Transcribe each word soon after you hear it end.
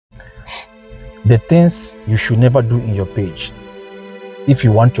The things you should never do in your page if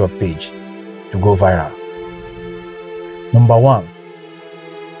you want your page to go viral. Number one,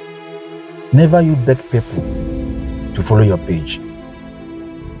 never you beg people to follow your page.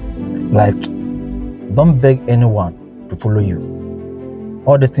 Like, don't beg anyone to follow you.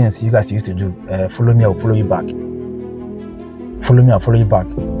 All these things you guys used to do, follow me, I'll follow you back. Follow me, I'll follow you back.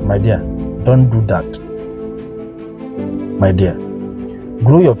 My dear, don't do that. My dear,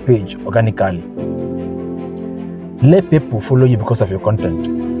 grow your page organically. Let people follow you because of your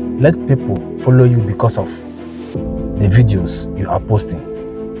content. Let people follow you because of the videos you are posting.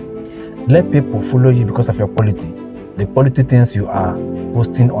 Let people follow you because of your quality, the quality things you are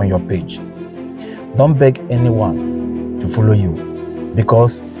posting on your page. Don't beg anyone to follow you,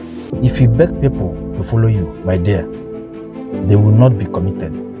 because if you beg people to follow you, my dear, they will not be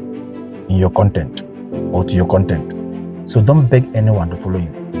committed in your content or to your content. So don't beg anyone to follow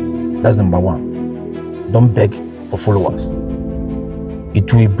you. That's number one. Don't beg for followers.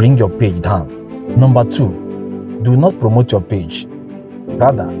 It will bring your page down. Number two, do not promote your page.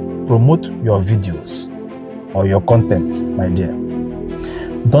 Rather, promote your videos or your content, my dear.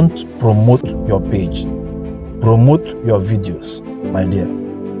 Don't promote your page. Promote your videos, my dear,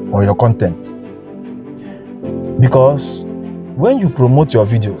 or your content. Because when you promote your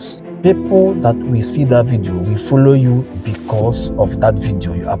videos, people that will see that video will follow you because of that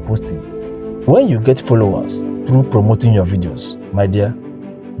video you are posting. When you get followers through promoting your videos, my dear,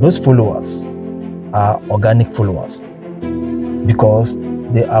 those followers are organic followers, because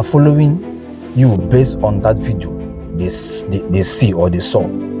they are following you based on that video they see or they saw,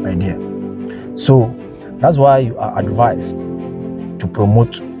 my dear. So that's why you are advised to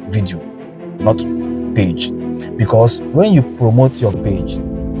promote video, not page. Because when you promote your page,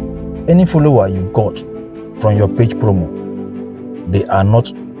 any follower you got from your page promo, they are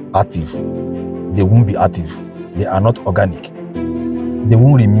not active. They won't be active. They are not organic. They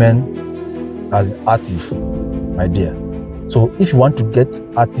won't remain as active, my dear. So if you want to get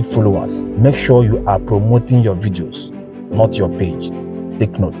active followers, make sure you are promoting your videos, not your page.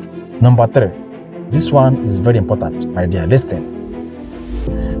 Take note. Number three, this one is very important, my dear. Listen.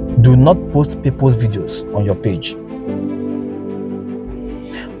 Do not post people's videos on your page.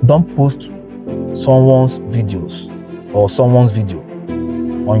 Don't post someone's videos or someone's video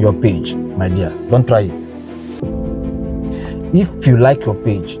on your page, my dear. Don't try it. If you like your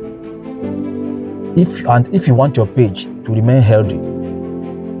page, if you want your page to remain healthy,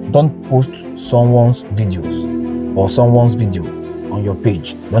 don't post someone's videos or someone's video on your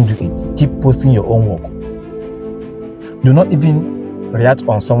page. Don't do it. Keep posting your own work. Do not even react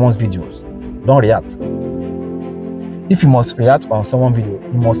on someone's videos. Don't react. If you must react on someone's video,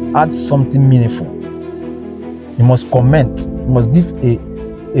 you must add something meaningful. You must comment. You must give a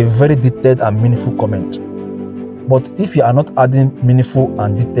very detailed and meaningful comment. But if you are not adding meaningful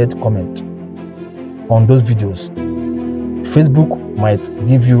and detailed comment on those videos, Facebook might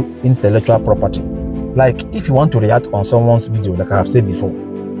give you intellectual property. Like, if you want to react on someone's video, like I have said before,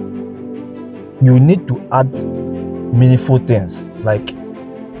 you need to add meaningful things. Like,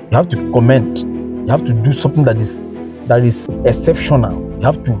 you have to comment. You have to do something that is exceptional. You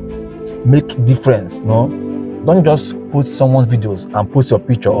have to make difference. No, don't just post someone's videos and post your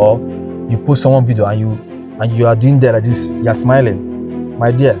picture, or you post someone's video and you are doing there like this. You are smiling,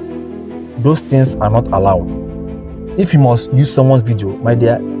 my dear. Those things are not allowed. If you must use someone's video, my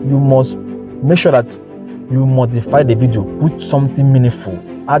dear, you must make sure that you modify the video, put something meaningful,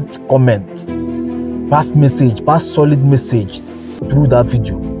 add comments, pass message, pass solid message through that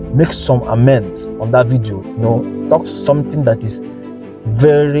video. Make some amends on that video. You know, talk something that is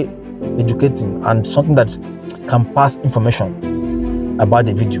very educating and something that can pass information about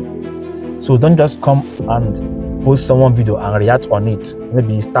the video. So don't just come and post someone's video and react on it.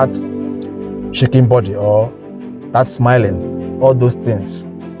 Maybe start shaking body or start smiling. All those things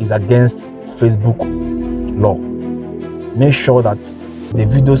is against Facebook law. Make sure that the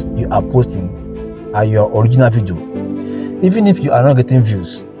videos you are posting are your original video. Even if you are not getting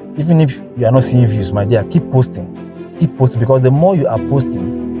views, even if you are not seeing views, my dear, keep posting. Keep posting, because the more you are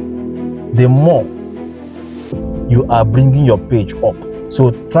posting, the more you are bringing your page up.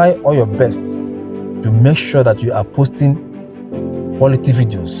 So try all your best to make sure that you are posting quality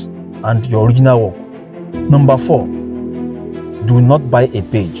videos and your original work. Number 4, do not buy a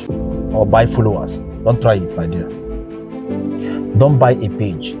page or buy followers. Don't try it, my dear. Don't buy a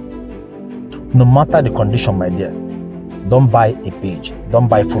page. No matter the condition, my dear, don't buy a page. Don't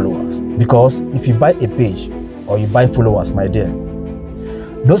buy followers. Because if you buy a page or you buy followers, my dear,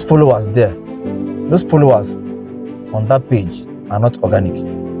 those followers there, those followers on that page are not organic.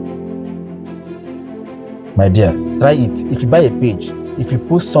 my dear. Try it. If you buy a page, if you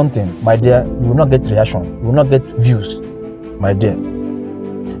post something, my dear, you will not get reaction, you will not get views, my dear,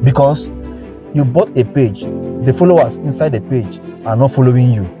 because you bought a page. The followers inside the page are not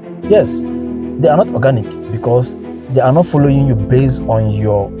following you. Yes, they are not organic because they are not following you based on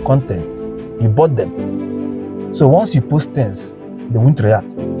your content. You bought them. So once you post things, they won't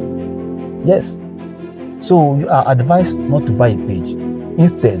react. Yes. So you are advised not to buy a page.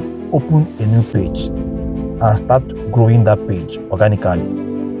 Instead, open a new page and start growing that page organically.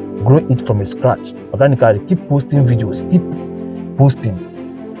 Grow it from scratch organically. Keep posting videos. Keep posting.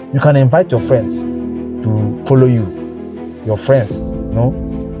 You can invite your friends to follow you. Your friends,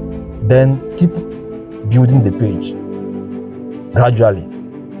 Then keep building the page gradually.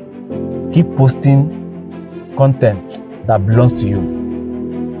 Keep posting content that belongs to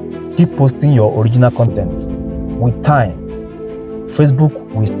you. Keep posting your original content. With time, Facebook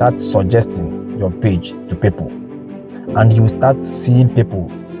will start suggesting your page to people, and you will start seeing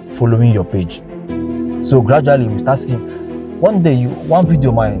people following your page. So gradually, you will start seeing. One day, one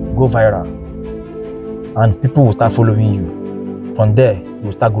video might go viral, and people will start following you. From there, you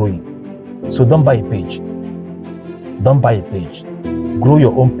will start growing. So don't buy a page. Don't buy a page. Grow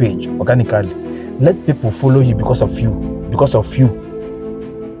your own page organically. Let people follow you because of you. Because of you.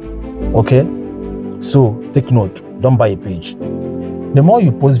 Okay? So take note. Don't buy a page. The more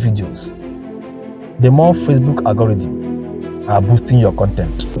you post videos, the more Facebook algorithm are boosting your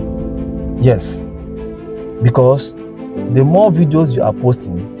content. Yes. Because the more videos you are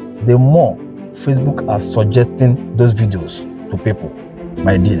posting, the more Facebook are suggesting those videos to people,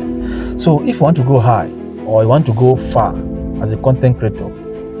 my dear. So if you want to go high or you want to go far as a content creator,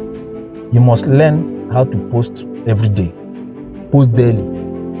 you must learn how to post every day. Post daily,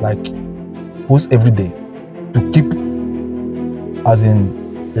 like post every day to keep as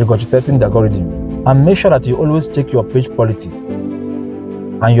in regurgitating the algorithm. And make sure that you always check your page quality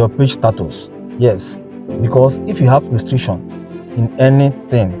and your page status. Yes, because if you have restriction in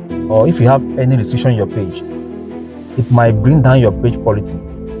anything, or if you have any restriction in your page, it might bring down your page quality,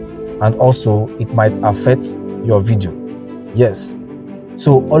 and also it might affect your video. Yes,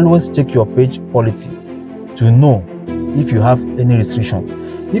 so always check your page quality to know if you have any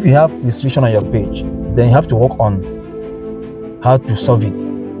restriction. If you have restriction on your page, then you have to work on how to solve it.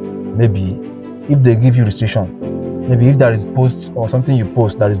 Maybe if they give you restriction, maybe if there is post or something you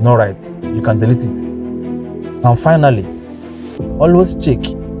post that is not right, you can delete it. And finally, always check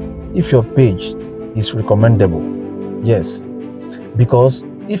if your page is recommendable. Yes, because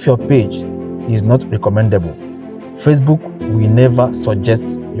if your page is not recommendable, Facebook will never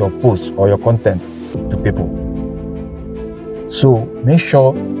suggest your post or your content to people. So make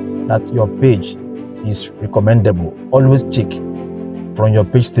sure that your page is recommendable. Always check from your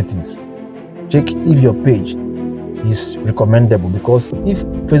page settings. Check if your page is recommendable, because if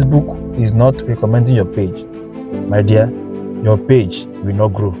Facebook is not recommending your page, my dear, your page will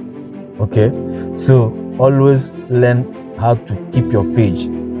not grow. Okay, so always learn how to keep your page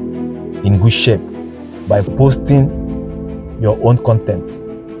in good shape by posting your own content.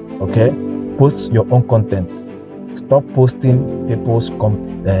 Okay, post your own content. Stop posting people's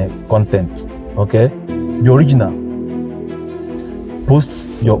content. Okay, the original. Post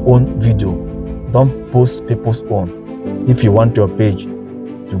your own video. Don't post people's own if you want your page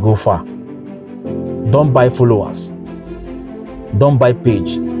to go far. Don't buy followers. Don't buy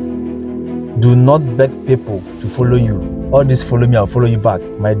page. Do not beg people to follow you. All this follow me, I'll follow you back.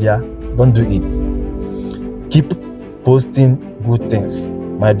 My dear, don't do it. Keep posting good things,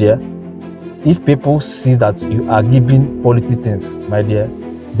 my dear. If people see that you are giving quality things, my dear,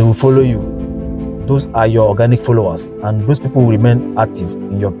 they will follow you. Those are your organic followers, and those people will remain active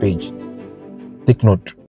in your page. Take note.